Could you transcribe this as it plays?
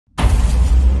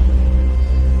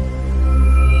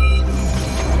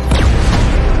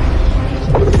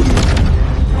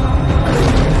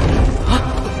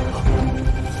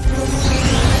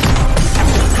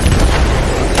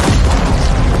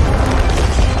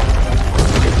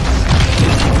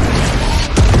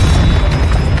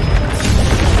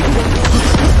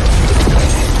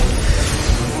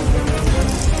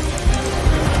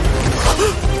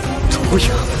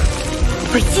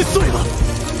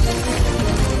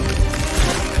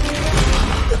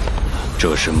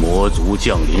这是魔族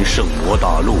降临圣魔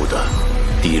大陆的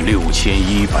第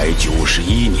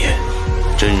6191年，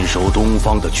镇守东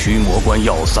方的驱魔关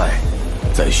要塞，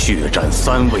在血战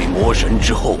3位魔神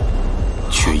之后，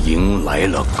却迎来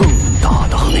了更大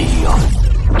的黑暗。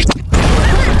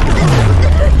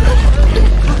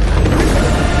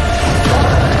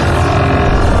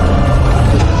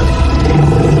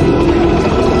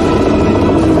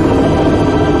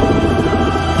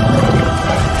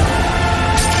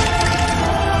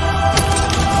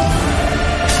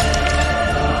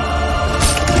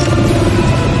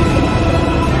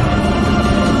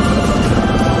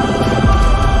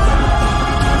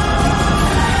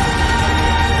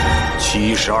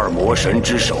 72魔神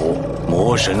之首，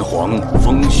魔神皇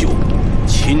风秀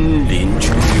亲临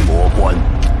驱魔关。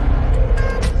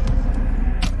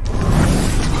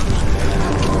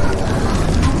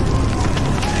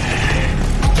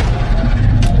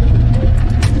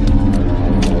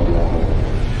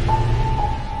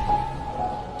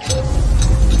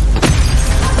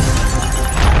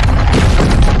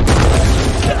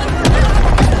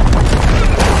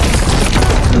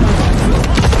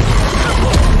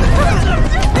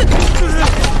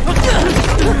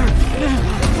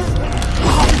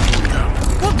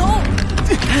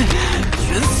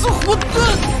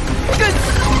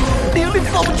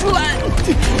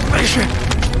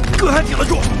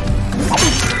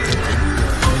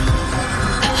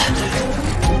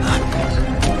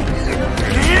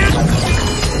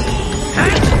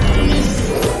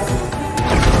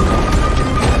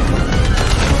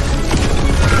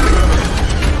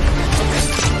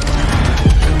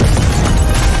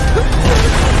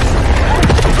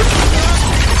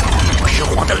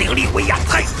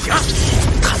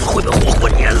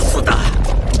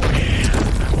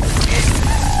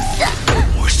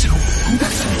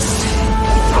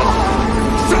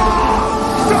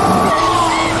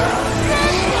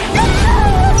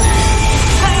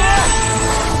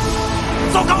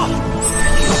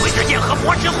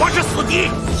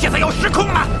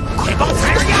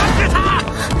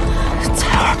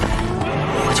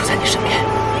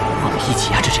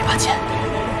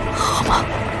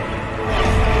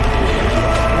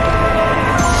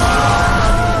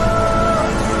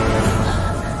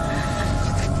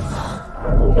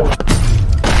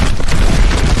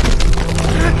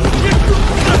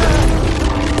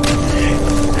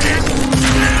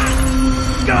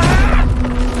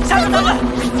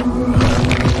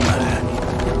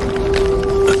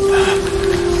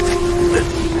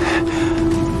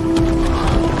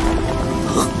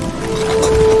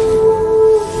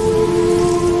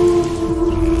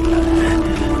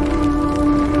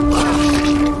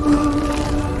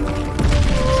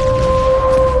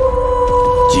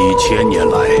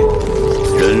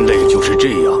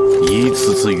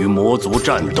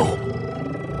战斗，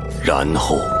然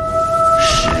后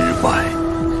失败。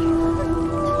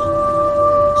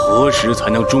何时才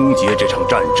能终结这场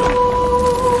战争？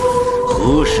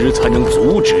何时才能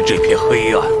阻止这片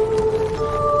黑暗？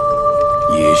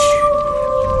也许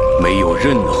没有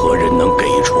任何人能给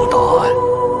出答案。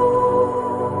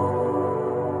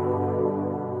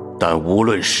但无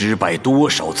论失败多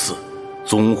少次，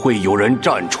总会有人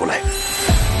站出来，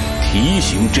提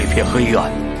醒这片黑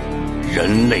暗。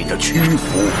 人类的屈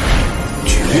服，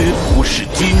绝不是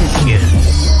今天。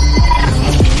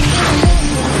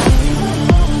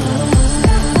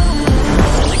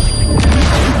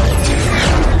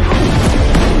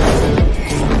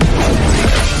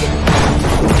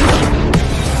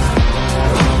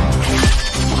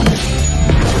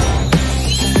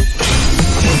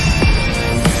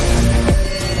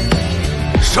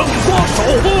圣光守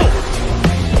护。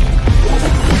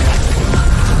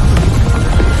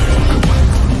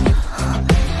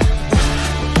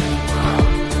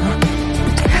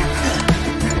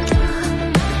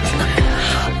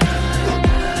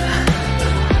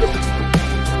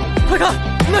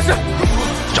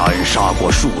 斩杀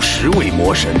过数十位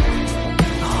魔神，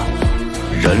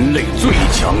人类最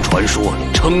强传说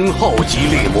称号级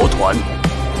猎魔团，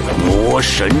魔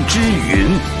神之陨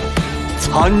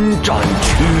参战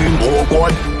驱魔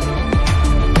关。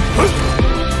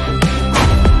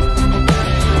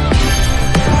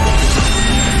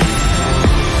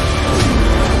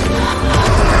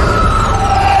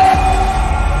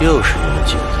又是你们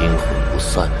几个阴魂不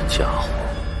散的家伙！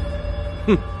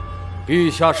哼！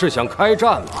 陛下是想开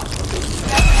战吗？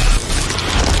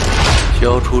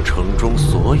交出城中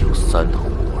所有3头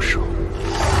魔兽，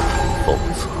否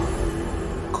则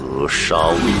格杀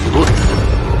勿论。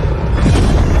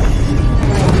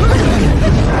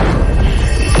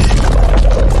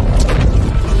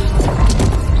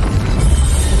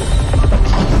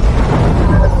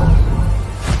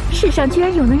上居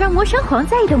然有能让魔神皇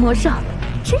在意的魔兽，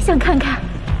真想看看。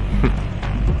哼，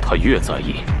他越在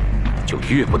意，就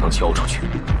越不能交出去。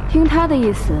听他的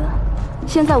意思，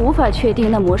现在无法确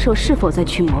定那魔兽是否在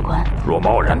驱魔关。若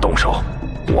贸然动手，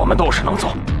我们倒是能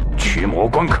走，驱魔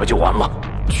关可就完了。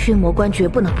驱魔关绝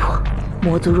不能破，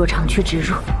魔族若长驱直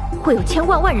入，会有千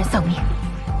万万人丧命。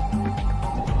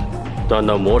但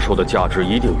那魔兽的价值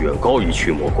一定远高于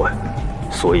驱魔关，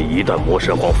所以一旦魔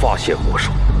神皇发现魔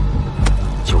兽，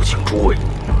就请诸位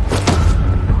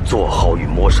做好与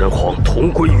魔神皇同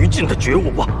归于尽的觉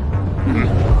悟吧。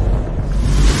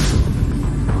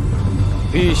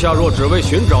陛下若只为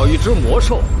寻找一只魔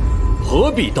兽，何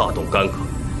必大动干戈？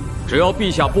只要陛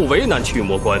下不为难驱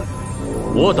魔关，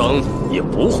我等也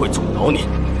不会阻挠您。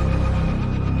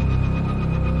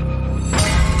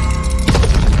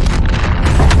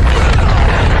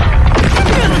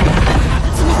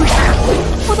怎么回事？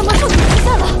我的魔兽怎么出现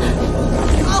了？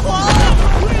阿皇！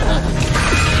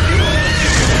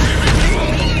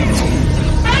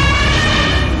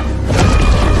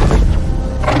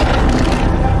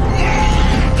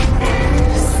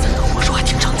三头魔兽还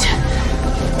挺常见，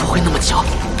不会那么巧，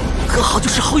刚好就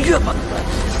是皓月吧？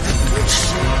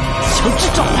强制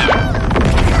召唤！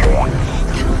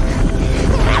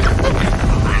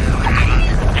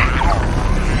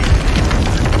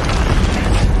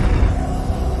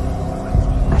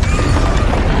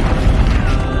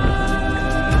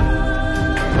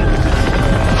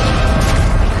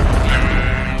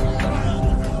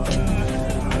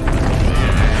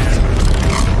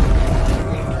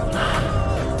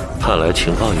看来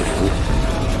情报有误，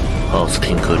奥斯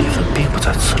汀格里芬并不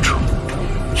在此处。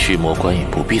驱魔关也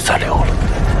不必再留了。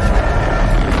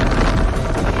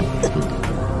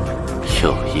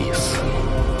有意思。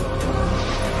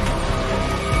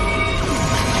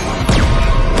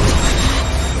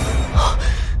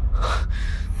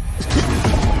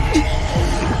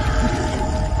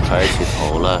抬起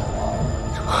头来。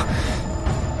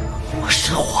魔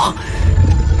神皇。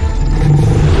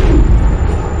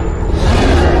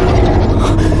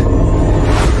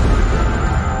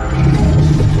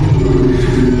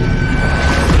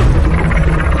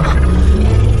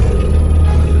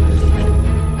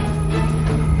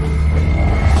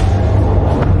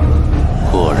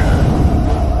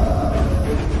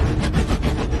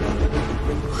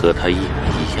和他一模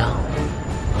一样，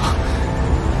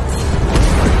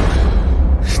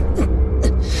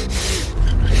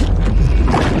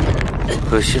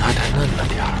可惜还太嫩了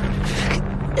点儿。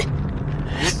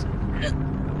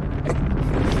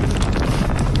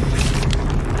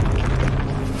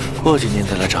过几年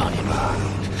再来找你吧，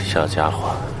小家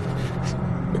伙。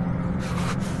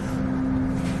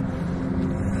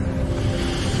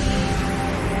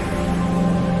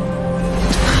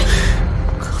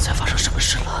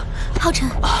浩辰，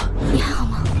你还好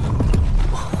吗？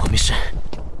我没事，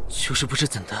就是不知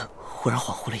怎的，忽然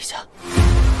恍惚了一下。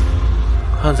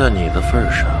看在你的份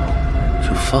上，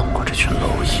就放过这群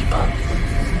蝼蚁吧。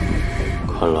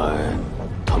看来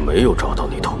他没有找到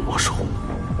那头魔兽。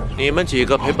你们几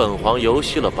个陪本皇游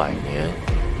戏了100年，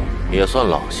也算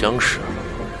老相识了。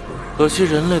可惜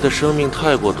人类的生命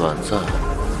太过短暂，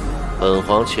本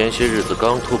皇前些日子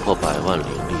刚突破100万灵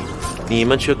力，你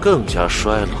们却更加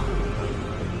衰老。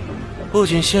不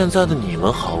仅现在的你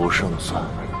们毫无胜算，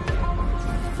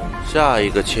下一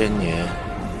个1000年，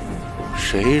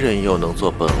谁人又能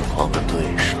做本皇的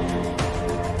对手？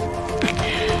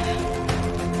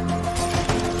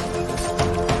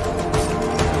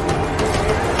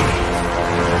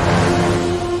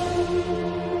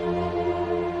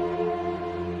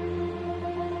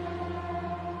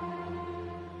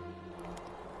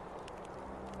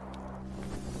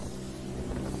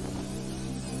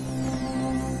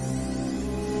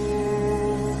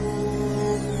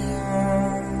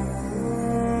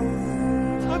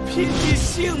拼尽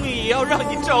性命也要让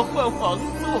你召唤王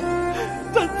座，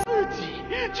但自己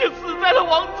却死在了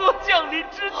王座降临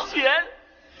之前。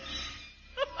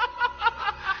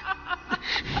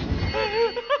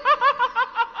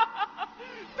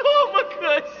多么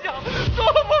可笑，多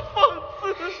么讽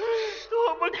刺，多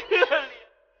么可怜！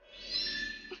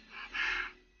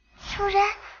主人，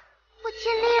我尽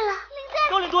力了。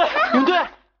高领队，领队。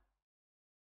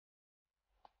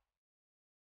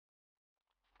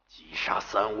击杀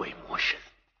3位魔神，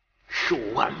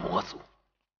数万魔族，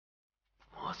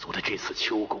魔族的这次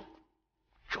秋宫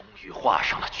终于画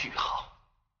上了句号。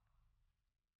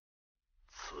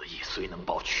此役虽能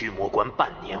保驱魔关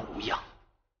半年无恙，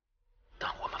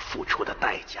但我们付出的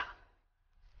代价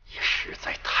也实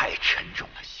在太沉重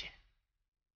了些。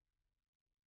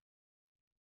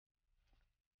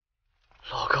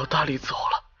老高大力走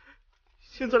了，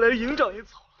现在连营长也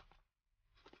走了。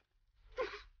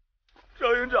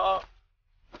营长，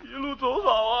一路走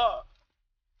好啊！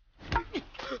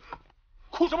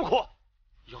哭什么哭？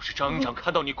要是张营长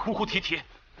看到你哭哭啼啼，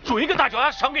准一个大脚丫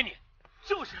赏给你。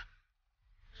就是，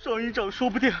张营长说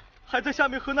不定还在下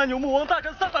面和那牛魔王大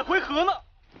战300回合呢，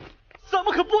咱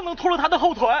们可不能拖了他的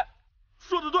后腿。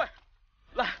说的对，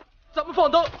来，咱们放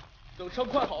灯，等伤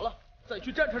快好了，再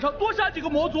去战场上多杀几个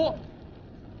魔族。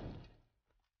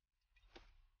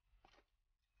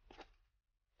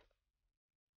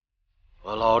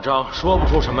我老张说不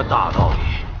出什么大道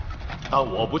理，但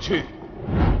我不去，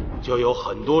就有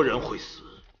很多人会死。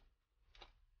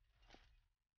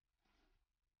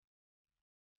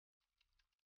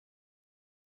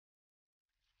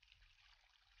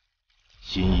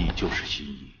心意就是心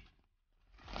意，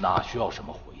哪需要什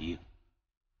么回应？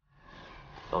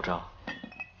老张，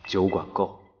酒馆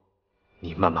够，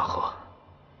你慢慢喝，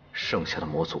剩下的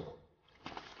魔族，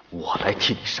我来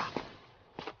替你杀。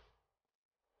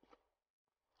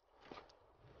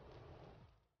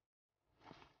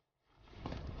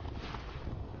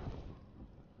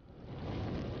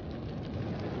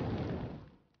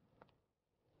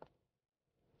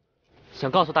想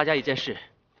告诉大家一件事，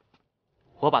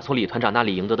我把从李团长那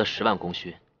里赢得的10万功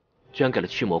勋，捐给了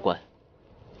驱魔关。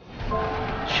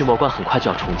驱魔关很快就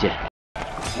要重建，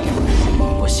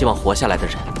我希望活下来的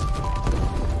人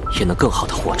也能更好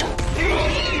的活着。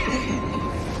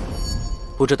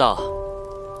不知道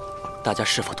大家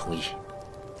是否同意？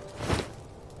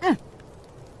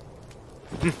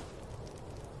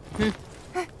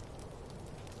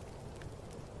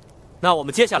那我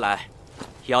们接下来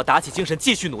也要打起精神，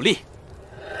继续努力。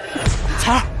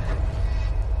彩儿，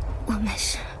我没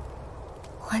事，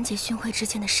缓解巡回之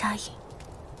间的杀意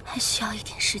还需要一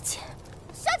点时间。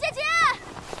小姐姐，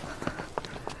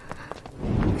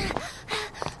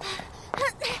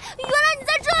原来你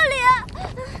在这里！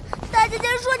大姐姐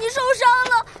说你受伤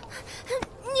了，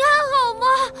你还好吗？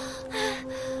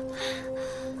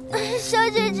小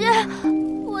姐姐，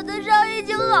我的伤已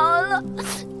经好了，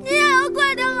你也要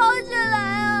快点好起来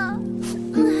啊！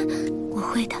我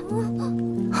会的。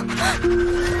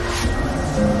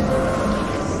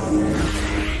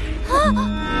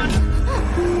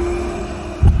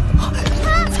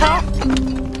彩儿，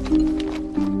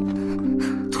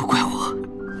都怪我，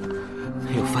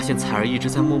没有发现彩儿一直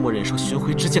在默默忍受巡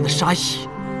回之剑的杀意。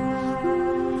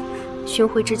巡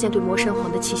回之剑对魔神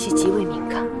皇的气息极为敏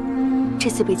感，这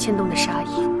次被牵动的杀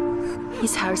意，以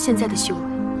彩儿现在的修为，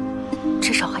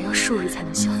至少还要数日才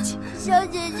能消解。小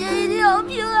姐姐一定要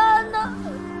平安的。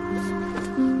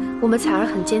我们彩儿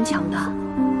很坚强的，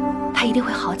她一定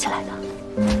会好起来的。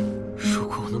如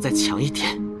果我能再强一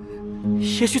点，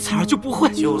也许彩儿就不会。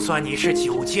就算你是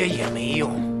9阶也没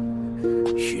用，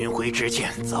巡回之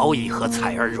剑早已和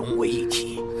彩儿融为一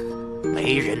体，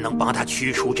没人能帮他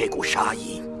驱除这股杀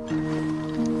意，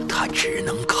他只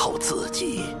能靠自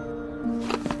己。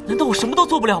难道我什么都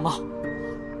做不了吗？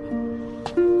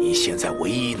你现在唯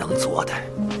一能做的，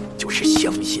就是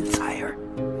相信彩儿。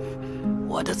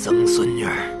我的曾孙女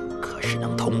可是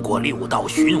能通过6道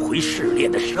巡回试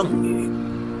炼的圣女，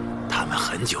他们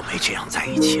很久没这样在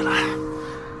一起了，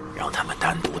让他们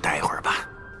单独待会儿吧。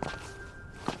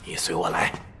你随我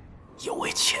来，有位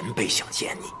前辈想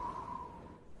见你。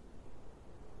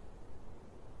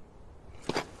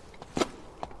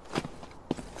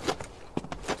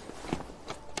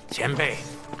前辈，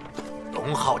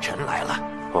龙浩辰来了。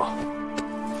哦，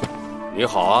你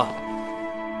好啊。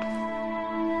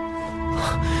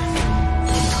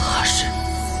他是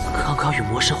刚刚与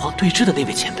魔神皇对峙的那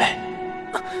位前辈。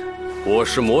我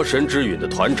是魔神之陨的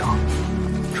团长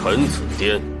陈子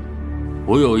颠，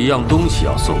我有一样东西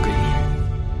要送给你。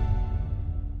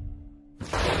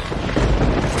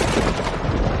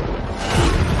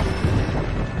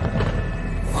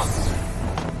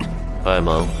爱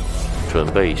盟，准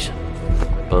备一下，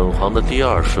本皇的第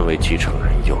2顺位继承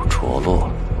人又着落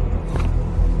了。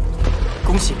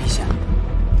恭喜陛下。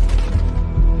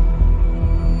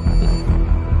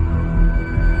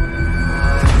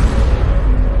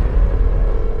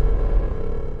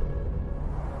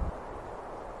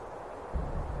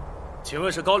请问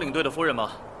是高领队的夫人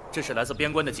吗？这是来自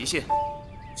边关的急信。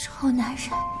臭男人，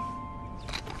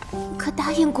可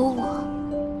答应过我？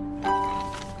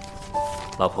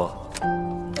老婆，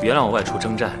原谅我外出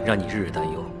征战，让你日日担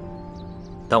忧。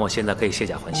但我现在可以卸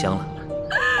甲还乡了，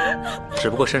只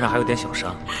不过身上还有点小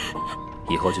伤，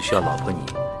以后就需要老婆你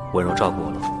温柔照顾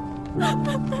我了。